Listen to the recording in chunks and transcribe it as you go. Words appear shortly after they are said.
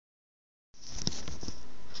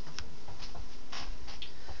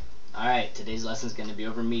Alright, today's lesson is going to be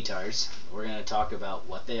over Metars. We're going to talk about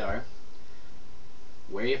what they are,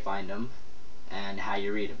 where you find them, and how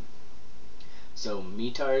you read them. So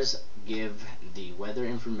Metars give the weather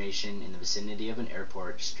information in the vicinity of an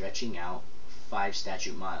airport stretching out 5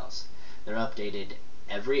 statute miles. They're updated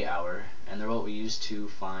every hour, and they're what we use to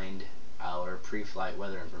find our pre-flight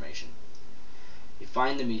weather information. You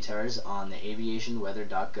find the Metars on the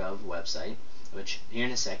aviationweather.gov website, which here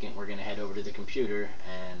in a second we're going to head over to the computer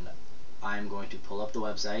and I'm going to pull up the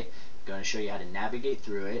website, going to show you how to navigate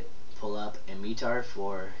through it, pull up a Metar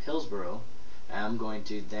for Hillsborough, and I'm going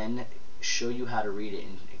to then show you how to read it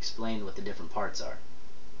and explain what the different parts are.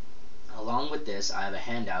 Along with this, I have a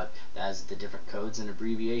handout that has the different codes and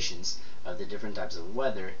abbreviations of the different types of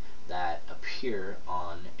weather that appear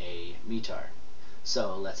on a Metar.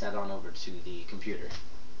 So let's head on over to the computer.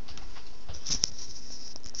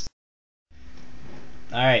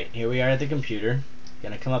 Alright, here we are at the computer.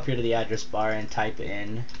 Gonna come up here to the address bar and type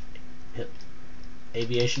in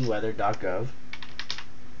aviationweather.gov.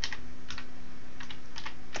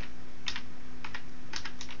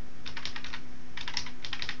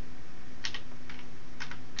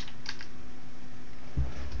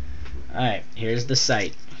 Alright, here's the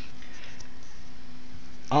site.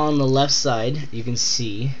 On the left side you can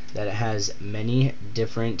see that it has many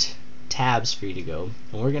different tabs for you to go,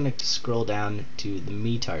 and we're going to scroll down to the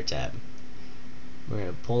Metar tab. We're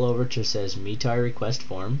going to pull over to it says Metar request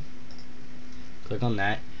form, click on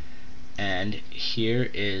that, and here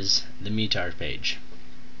is the Metar page.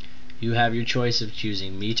 You have your choice of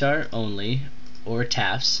choosing Metar only or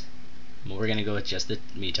TAFs. We're going to go with just the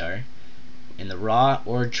Metar in the raw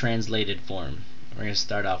or translated form. We're going to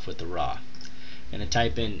start off with the raw. I'm going to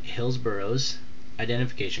type in Hillsborough's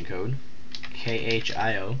identification code,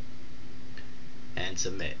 KHIO, and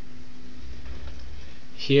submit.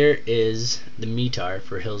 Here is the Metar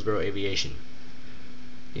for Hillsborough Aviation.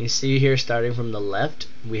 You can see here, starting from the left,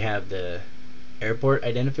 we have the airport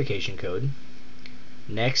identification code.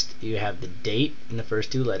 Next you have the date in the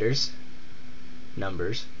first 2 letters,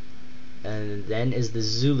 numbers, and then is the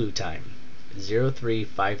Zulu time,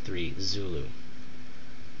 0353 Zulu.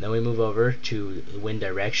 Then we move over to wind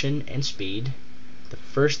direction and speed. The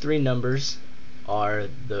first 3 numbers are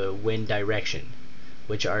the wind direction,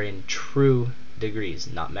 which are in true degrees,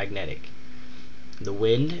 not magnetic. The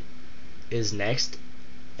wind is next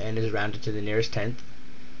and is rounded to the nearest tenth,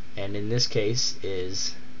 and in this case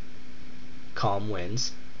is calm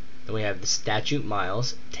winds. Then we have the statute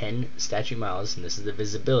miles, 10 statute miles, and this is the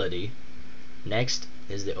visibility. Next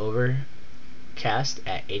is the overcast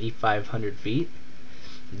at 8,500 feet.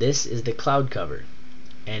 This is the cloud cover,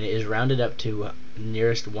 and it is rounded up to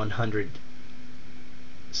nearest 100,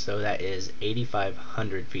 so that is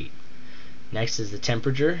 8,500 feet. Next is the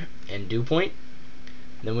temperature and dew point.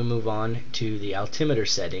 Then we move on to the altimeter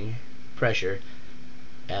setting, pressure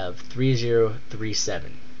of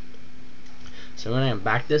 3037. So I'm going to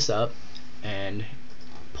back this up and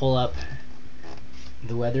pull up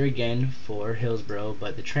the weather again for Hillsborough,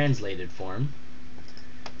 but the translated form.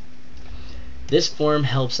 This form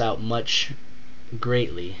helps out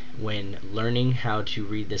greatly when learning how to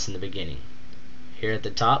read this in the beginning. Here at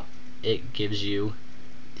the top it gives you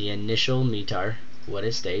the initial Metar, what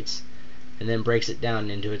it states, and then breaks it down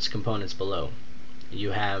into its components below.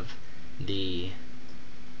 You have the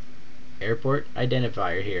airport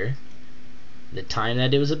identifier here, the time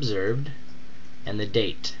that it was observed, and the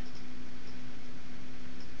date.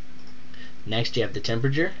 Next you have the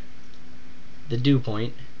temperature, the dew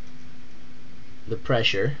point, the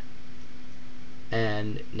pressure,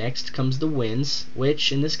 and next comes the winds,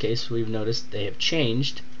 which in this case we've noticed they have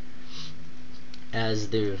changed as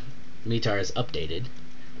the Metar is updated.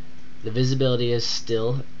 The visibility is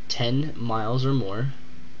still 10 miles or more.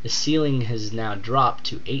 The ceiling has now dropped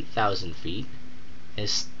to 8,000 feet.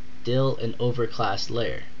 It's still an overcast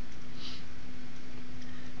layer.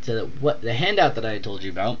 So what the handout that I told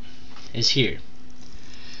you about is here.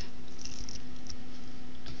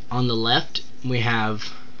 On the left we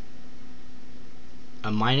have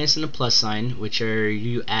a minus and a plus sign, which are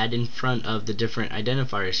you add in front of the different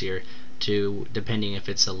identifiers here to depending if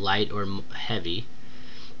it's a light or heavy.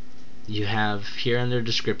 You have here under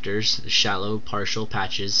descriptors shallow, partial,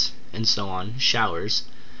 patches, and so on, showers,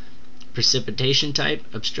 precipitation type,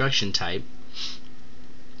 obstruction type,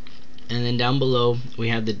 and then down below we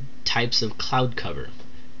have the types of cloud cover: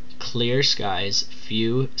 clear skies,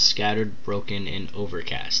 few, scattered, broken, and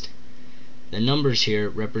overcast. The numbers here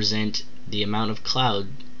represent the amount of cloud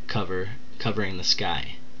covering the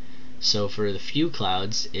sky. So for the few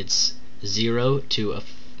clouds it's 0 to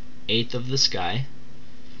 1/8 of the sky,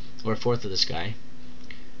 or 1/4 of the sky.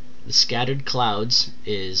 The scattered clouds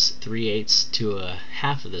is 3/8 to a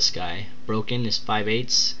half of the sky. Broken is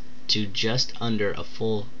 5/8 to just under a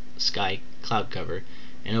full sky cloud cover,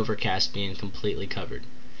 and overcast being completely covered.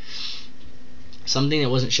 Something that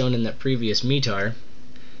wasn't shown in that previous Metar,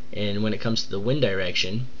 and when it comes to the wind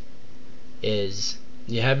direction, is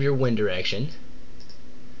you have your wind direction,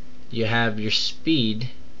 you have your speed,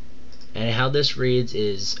 and how this reads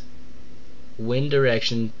is wind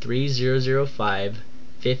direction 3005,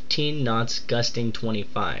 15 knots, gusting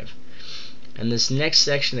 25. And this next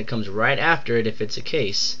section that comes right after it, if it's a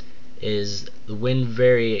case, is the wind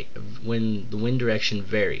direction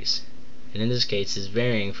varies, and in this case is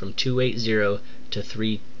varying from 280 to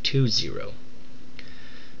 320.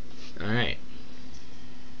 Alright,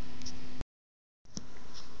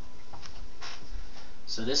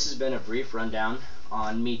 so this has been a brief rundown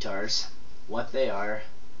on METARs, what they are,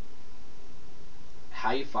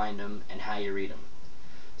 how you find them, and how you read them.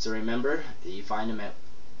 So remember that you find them at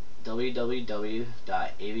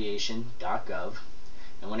www.aviation.gov,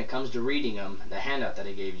 and when it comes to reading them, the handout that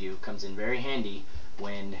I gave you comes in very handy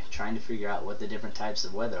when trying to figure out what the different types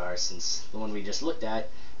of weather are, since the one we just looked at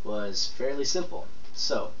was fairly simple.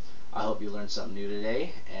 So I hope you learned something new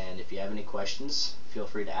today, and if you have any questions, feel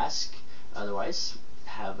free to ask. Otherwise,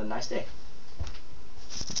 have a nice day.